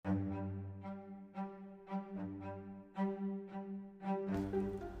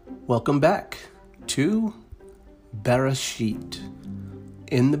Welcome back to Bereshit.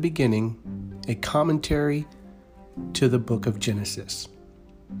 In the beginning, a commentary to the book of Genesis.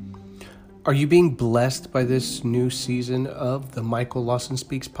 Are you being blessed by this new season of the Michael Lawson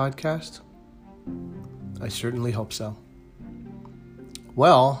Speaks podcast? I certainly hope so.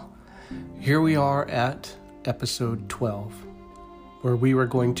 Well, here we are at episode 12, where we were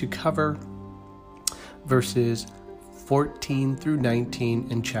going to cover verses 14 through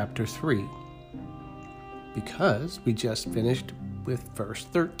 19 in chapter 3, because we just finished with verse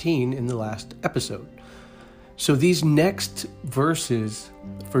 13 in the last episode. So these next verses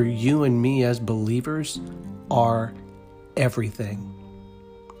for you and me as believers are everything.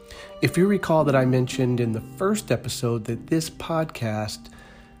 If you recall that I mentioned in the first episode that this podcast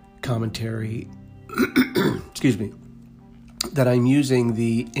commentary, that I'm using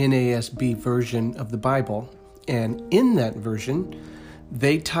the NASB version of the Bible, and in that version,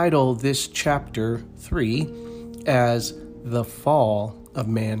 they title this chapter 3 as The Fall of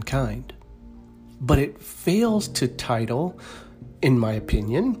Mankind. But it fails to title, in my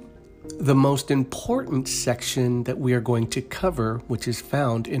opinion, the most important section that we are going to cover, which is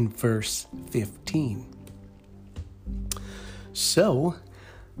found in verse 15. So,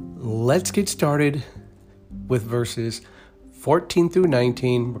 let's get started with verses 14 through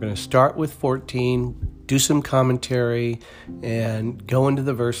 19. We're going to start with 14, do some commentary, and go into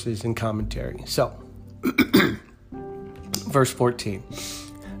the verses and commentary. So, verse 14.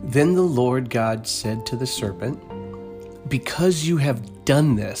 Then the Lord God said to the serpent, "Because you have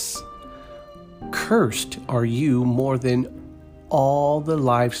done this, cursed are you more than all the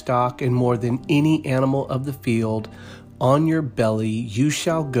livestock and more than any animal of the field. On your belly you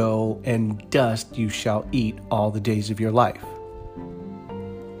shall go, and dust you shall eat all the days of your life."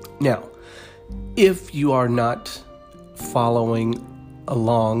 Now, if you are not following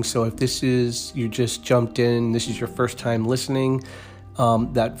along, so if you just jumped in, this is your first time listening,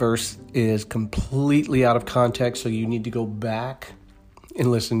 that verse is completely out of context, so you need to go back and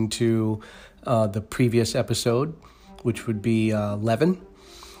listen to the previous episode, which would be 11.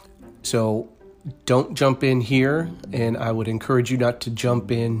 So don't jump in here, and I would encourage you not to jump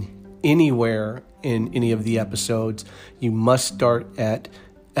in anywhere in any of the episodes. You must start at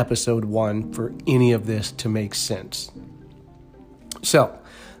episode 1 for any of this to make sense. So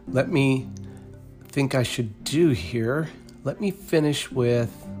let me finish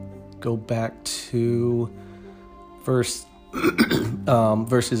with, go back to verses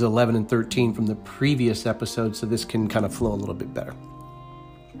 11 and 13 from the previous episode, so this can kind of flow a little bit better.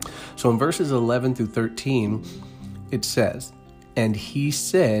 So in verses 11 through 13, it says, "And he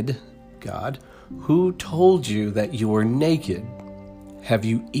said," God, "Who told you that you were naked? Have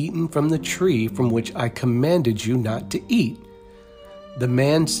you eaten from the tree from which I commanded you not to eat?" The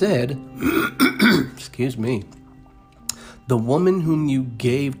man said, "The woman whom you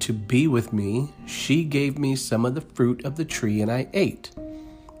gave to be with me, she gave me some of the fruit of the tree, and I ate."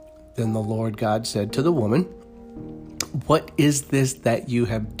 Then the Lord God said to the woman, "What is this that you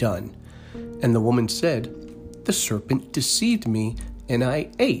have done?" And the woman said, "The serpent deceived me, and I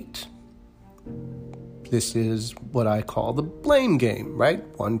ate." This is what I call the blame game, right?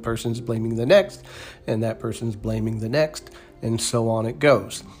 One person's blaming the next, and that person's blaming the next, and so on it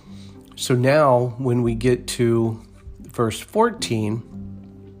goes. So now when we get to verse 14,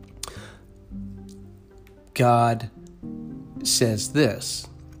 God says this,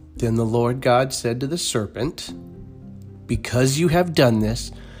 "Then the Lord God said to the serpent, because you have done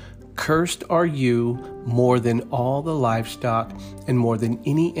this, cursed are you more than all the livestock and more than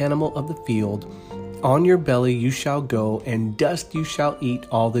any animal of the field. On your belly you shall go, and dust you shall eat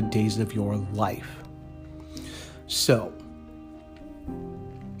all the days of your life." So,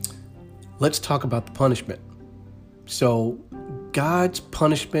 let's talk about the punishment. So, God's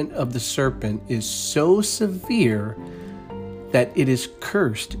punishment of the serpent is so severe that it is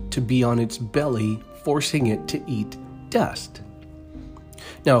cursed to be on its belly, forcing it to eat dust.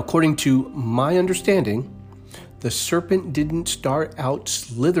 Now, according to my understanding, the serpent didn't start out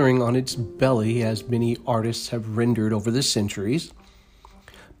slithering on its belly as many artists have rendered over the centuries.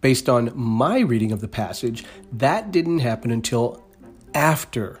 Based on my reading of the passage, that didn't happen until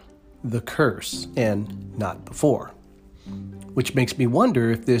after the curse and not before. Which makes me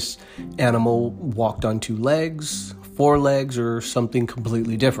wonder if this animal walked on 2 legs, 4 legs, or something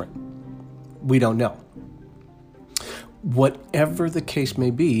completely different. We don't know. Whatever the case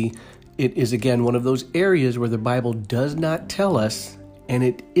may be, it is again one of those areas where the Bible does not tell us, and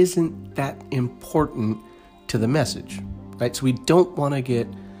it isn't that important to the message, right? So we don't want to get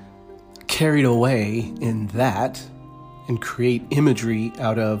carried away in that. and create imagery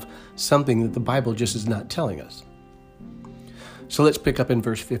out of something that the Bible just is not telling us. So let's pick up in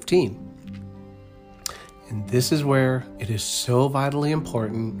verse 15. And this is where it is so vitally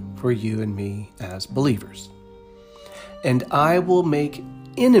important for you and me as believers. And I will make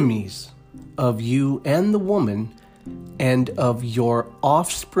enemies of you and the woman, and of your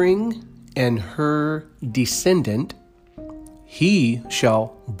offspring and her descendant. He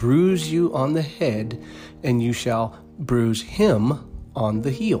shall bruise you on the head, and you shall bruise him on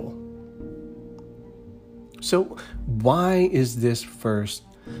the heel. So why is this verse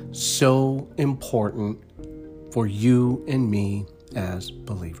so important for you and me as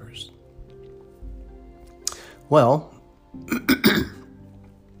believers? Well,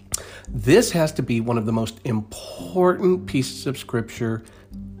 this has to be one of the most important pieces of Scripture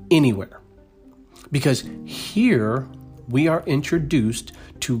anywhere, because here we are introduced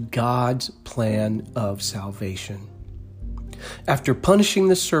to God's plan of salvation. After punishing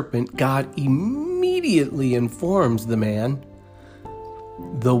the serpent, God immediately informs the man,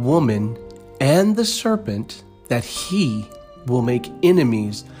 the woman, and the serpent that he will make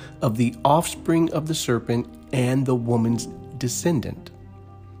enemies of the offspring of the serpent and the woman's descendant.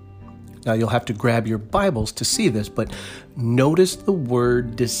 Now, you'll have to grab your Bibles to see this, but notice the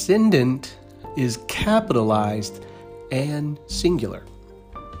word descendant is capitalized and singular.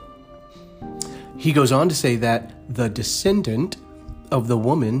 He goes on to say that the descendant of the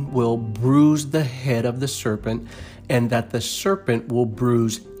woman will bruise the head of the serpent, and that the serpent will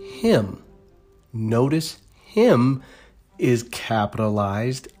bruise him. Notice him is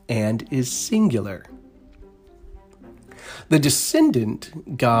capitalized and is singular. The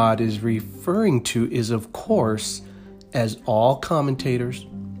descendant God is referring to is, of course, as all commentators,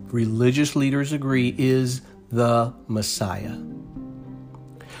 religious leaders agree, is the Messiah.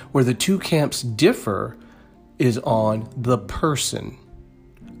 Where the two camps differ is on the person,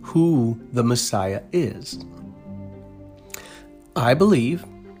 who the Messiah is. I believe,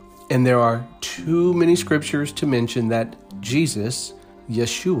 and there are too many scriptures to mention, that Jesus,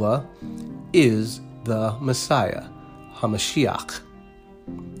 Yeshua, is the Messiah, HaMashiach.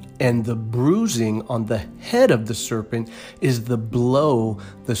 And the bruising on the head of the serpent is the blow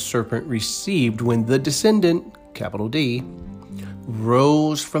the serpent received when the descendant, capital D,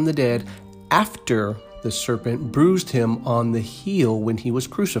 rose from the dead after the serpent bruised him on the heel when he was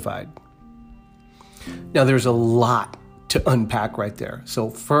crucified. Now, there's a lot to unpack right there.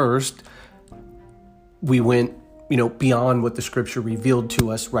 So first, we went, beyond what the scripture revealed to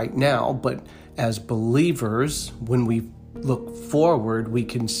us right now, but as believers, when we look forward, we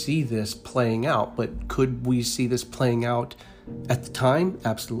can see this playing out. But could we see this playing out at the time?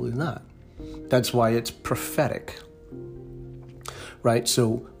 Absolutely not. That's why it's prophetic, right?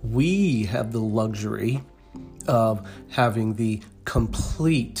 So we have the luxury of having the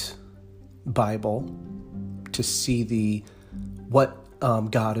complete Bible to see what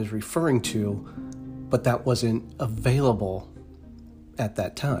God is referring to, but that wasn't available at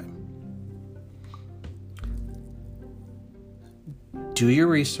that time. Do your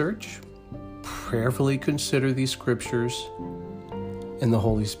research, prayerfully consider these scriptures, and the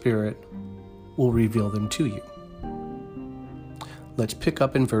Holy Spirit will reveal them to you. Let's pick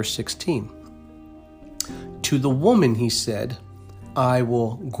up in verse 16. To the woman he said, I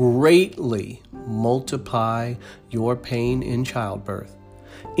will greatly multiply your pain in childbirth.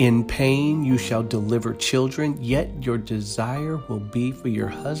 In pain you shall deliver children, yet your desire will be for your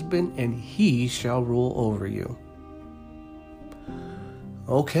husband, and he shall rule over you.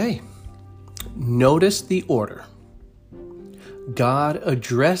 Okay, notice the order. God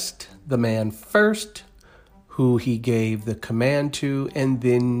addressed the man first, who he gave the command to, and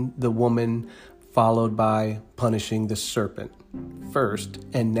then the woman, followed by punishing the serpent first,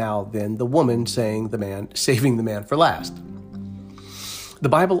 and now then the woman saving the man for last. The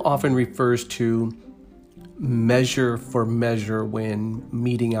Bible often refers to measure for measure when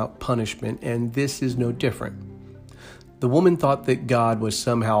meting out punishment, and this is no different. The woman thought that God was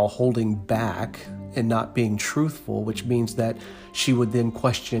somehow holding back and not being truthful, which means that she would then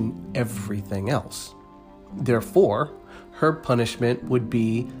question everything else. Therefore, her punishment would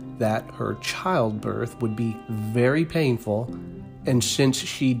be that her childbirth would be very painful, and since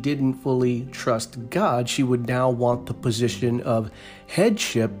she didn't fully trust God, she would now want the position of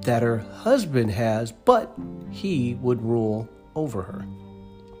headship that her husband has, but he would rule over her.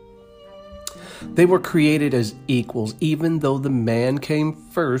 They were created as equals, even though the man came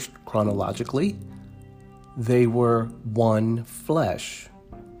first chronologically. They were one flesh.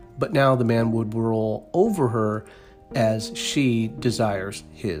 But now the man would rule over her as she desires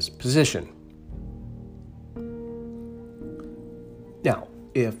his position. Now,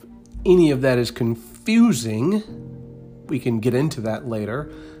 if any of that is confusing, we can get into that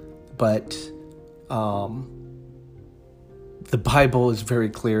later, but the Bible is very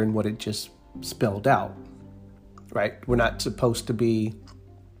clear in what it just spelled out, right? We're not supposed to be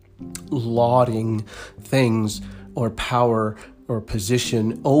lauding things or power or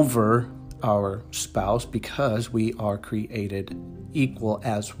position over our spouse because we are created equal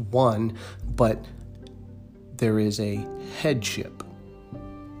as one, but there is a headship.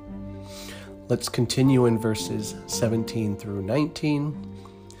 Let's continue in verses 17 through 19.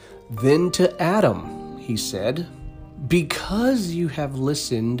 Then to Adam, he said, because you have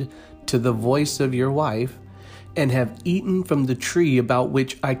listened to the voice of your wife and have eaten from the tree about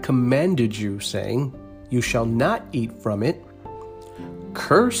which I commanded you, saying, you shall not eat from it.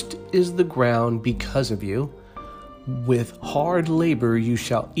 Cursed is the ground because of you. With hard labor you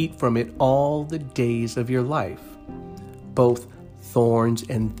shall eat from it all the days of your life. Both thorns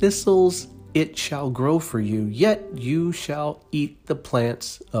and thistles it shall grow for you, yet you shall eat the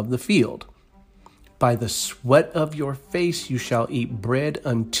plants of the field. By the sweat of your face you shall eat bread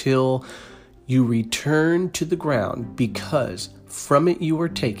until you return to the ground, because from it you were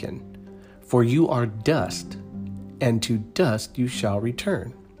taken. For you are dust, and to dust you shall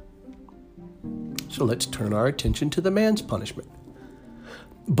return. So let's turn our attention to the man's punishment.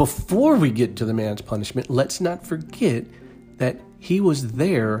 Before we get to the man's punishment, let's not forget that he was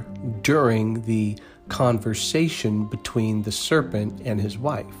there during the conversation between the serpent and his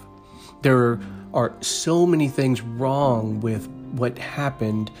wife. There are so many things wrong with what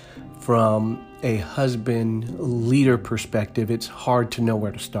happened from a husband leader perspective. It's hard to know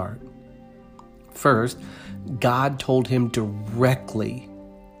where to start. First, God told him directly,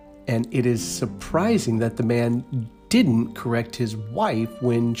 and it is surprising that the man didn't correct his wife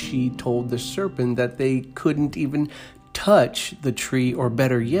when she told the serpent that they couldn't even touch the tree, or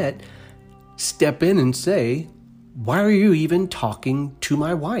better yet, step in and say, why are you even talking to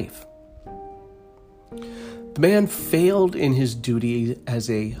my wife? The man failed in his duty as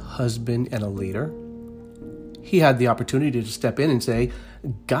a husband and a leader. He had the opportunity to step in and say,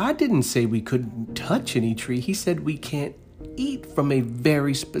 God didn't say we couldn't touch any tree. He said we can't eat from a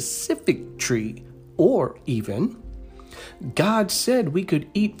very specific tree, or even God said we could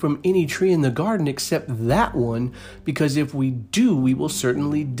eat from any tree in the garden except that one, because if we do, we will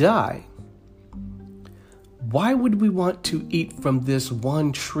certainly die. Why would we want to eat from this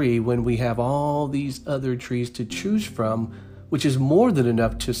one tree when we have all these other trees to choose from, which is more than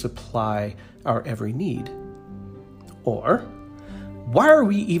enough to supply our every need? Or, why are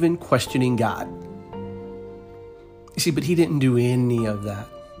we even questioning God? You see, but he didn't do any of that,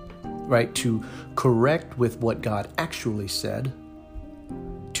 right? To correct with what God actually said,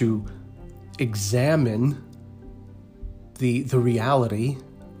 to examine the reality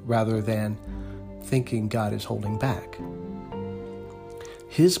rather than thinking God is holding back.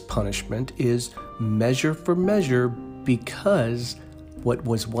 His punishment is measure for measure, because what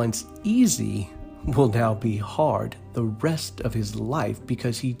was once easy will now be hard the rest of his life,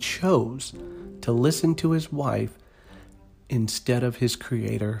 because he chose to listen to his wife instead of his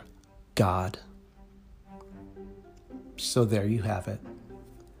creator, God. So there you have it.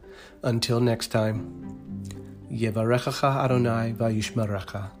 Until next time, Yevarechacha Adonai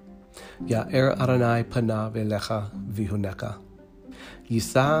vayishmerecha. Ya'er Adonai panav elecha vihuneka.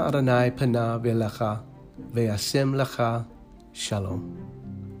 Yisa Adonai panav elecha veyasim lecha shalom.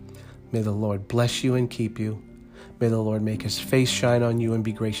 May the Lord bless you and keep you. May the Lord make his face shine on you and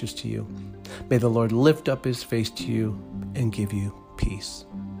be gracious to you. May the Lord lift up his face to you and give you peace.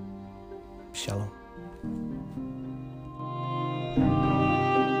 Shalom.